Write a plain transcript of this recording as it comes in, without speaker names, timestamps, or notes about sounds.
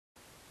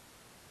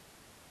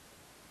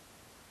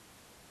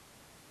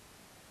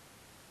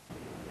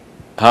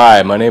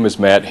Hi, my name is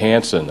Matt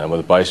Hansen. I'm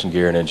with Bison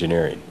Gear and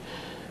Engineering.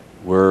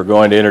 We're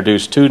going to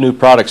introduce two new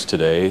products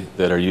today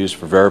that are used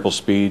for variable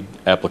speed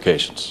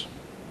applications.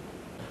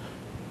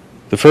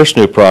 The first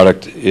new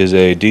product is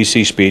a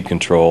DC speed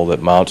control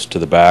that mounts to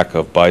the back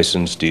of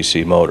Bison's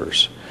DC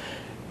motors.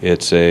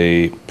 It's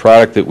a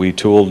product that we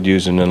tooled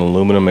using an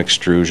aluminum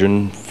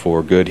extrusion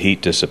for good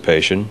heat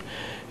dissipation.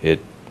 It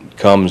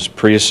comes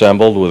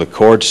pre-assembled with a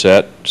cord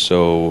set,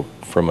 so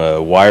from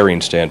a wiring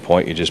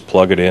standpoint you just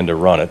plug it in to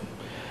run it,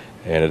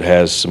 and it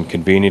has some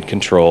convenient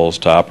controls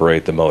to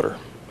operate the motor.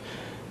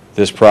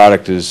 This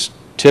product is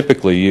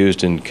typically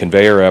used in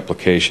conveyor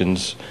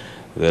applications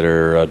that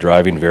are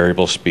driving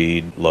variable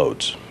speed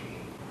loads.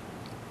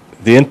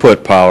 The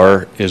input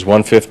power is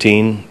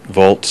 115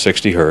 volt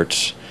 60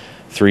 hertz,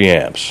 3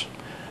 amps.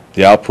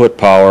 The output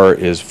power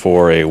is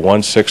for a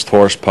 1/6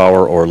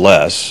 horsepower or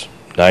less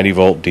 90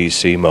 volt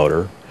DC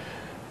motor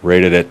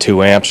rated at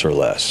 2 amps or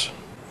less.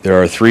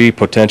 There are 3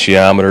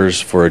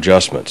 potentiometers for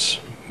adjustments: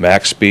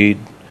 max speed,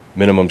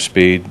 minimum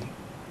speed,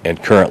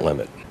 and current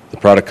limit. The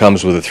product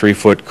comes with a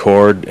 3-foot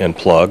cord and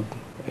plug,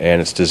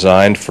 and it's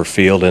designed for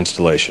field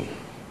installation.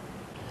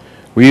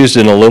 We used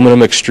an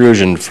aluminum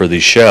extrusion for the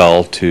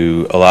shell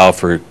to allow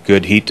for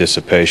good heat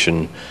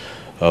dissipation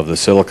of the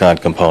silicon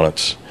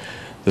components.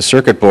 The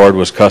circuit board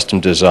was custom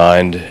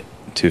designed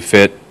to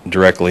fit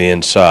directly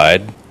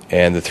inside,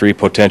 and the 3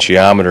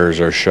 potentiometers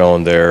are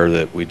shown there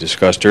that we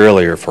discussed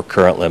earlier for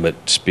current limit,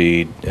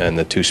 speed, and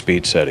the 2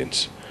 speed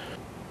settings.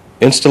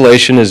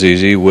 Installation is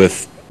easy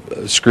with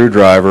a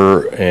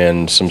screwdriver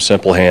and some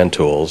simple hand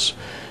tools.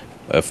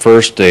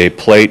 First, a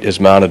plate is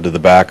mounted to the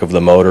back of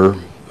the motor.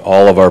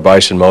 All of our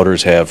Bison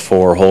motors have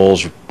 4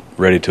 holes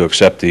ready to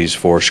accept these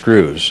 4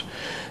 screws.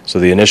 So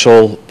the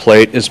initial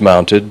plate is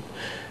mounted.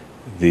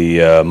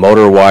 The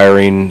motor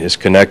wiring is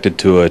connected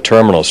to a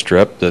terminal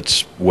strip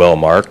that's well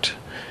marked,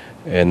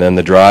 and then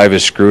the drive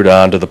is screwed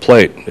onto the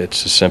plate.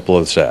 It's as simple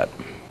as that.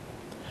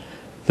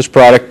 This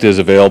product is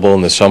available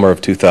in the summer of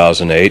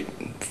 2008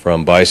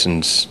 from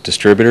Bison's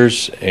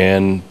distributors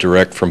and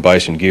direct from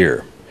Bison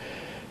Gear.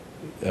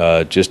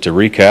 Just to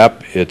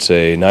recap, it's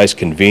a nice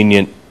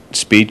convenient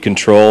speed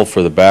control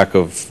for the back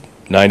of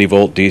 90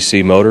 volt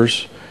DC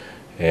motors,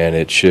 and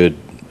it should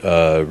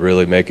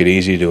really make it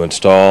easy to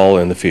install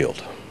in the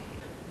field.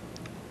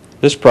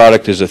 This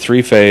product is a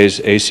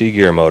 3-phase AC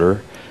gear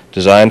motor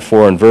designed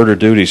for inverter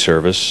duty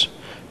service,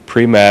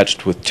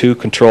 pre-matched with 2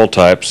 control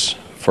types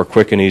for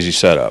quick and easy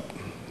setup.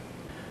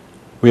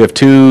 We have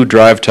 2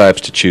 drive types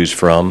to choose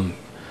from.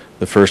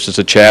 The first is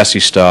a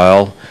chassis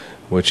style,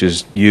 which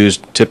is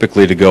used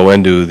typically to go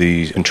into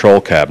the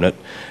control cabinet,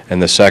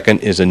 and the second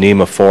is a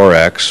NEMA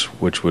 4X,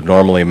 which would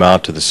normally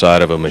mount to the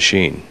side of a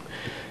machine.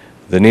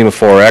 The NEMA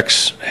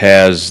 4X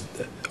has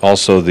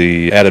also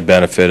the added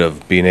benefit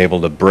of being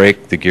able to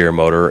brake the gear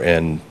motor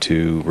and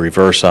to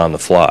reverse on the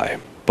fly.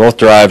 Both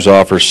drives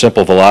offer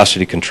simple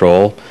velocity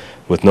control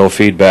with no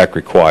feedback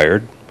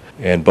required,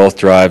 and both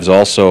drives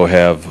also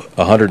have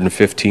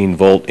 115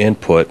 volt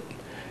input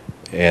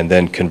and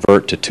then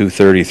convert to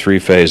 230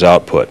 3-phase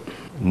output.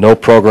 No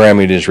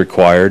programming is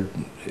required.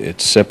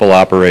 It's simple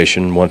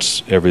operation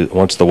once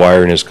the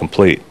wiring is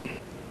complete.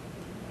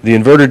 The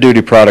inverter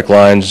duty product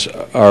lines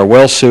are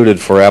well suited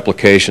for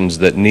applications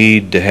that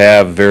need to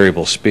have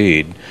variable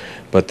speed,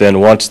 but then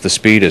once the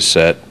speed is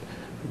set,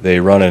 they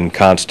run in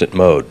constant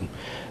mode.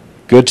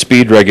 Good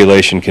speed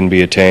regulation can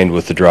be attained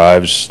with the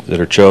drives that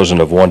are chosen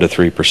of 1 to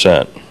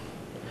 3%.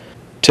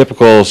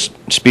 Typical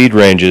speed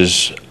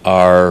ranges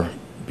are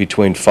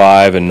between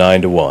 5 and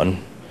 9 to 1,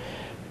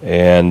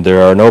 and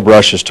there are no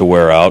brushes to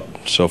wear out,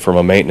 so from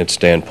a maintenance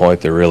standpoint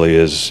there really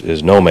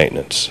is no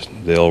maintenance.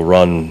 They'll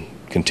run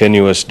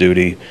continuous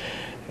duty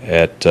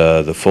at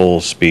the full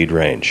speed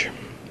range.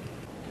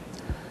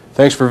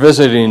 Thanks for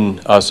visiting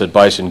us at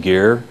Bison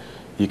Gear.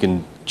 You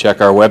can check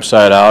our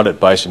website out at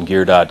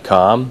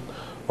bisongear.com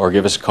or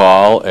give us a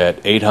call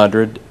at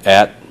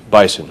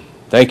 800-BISON.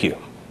 Thank you.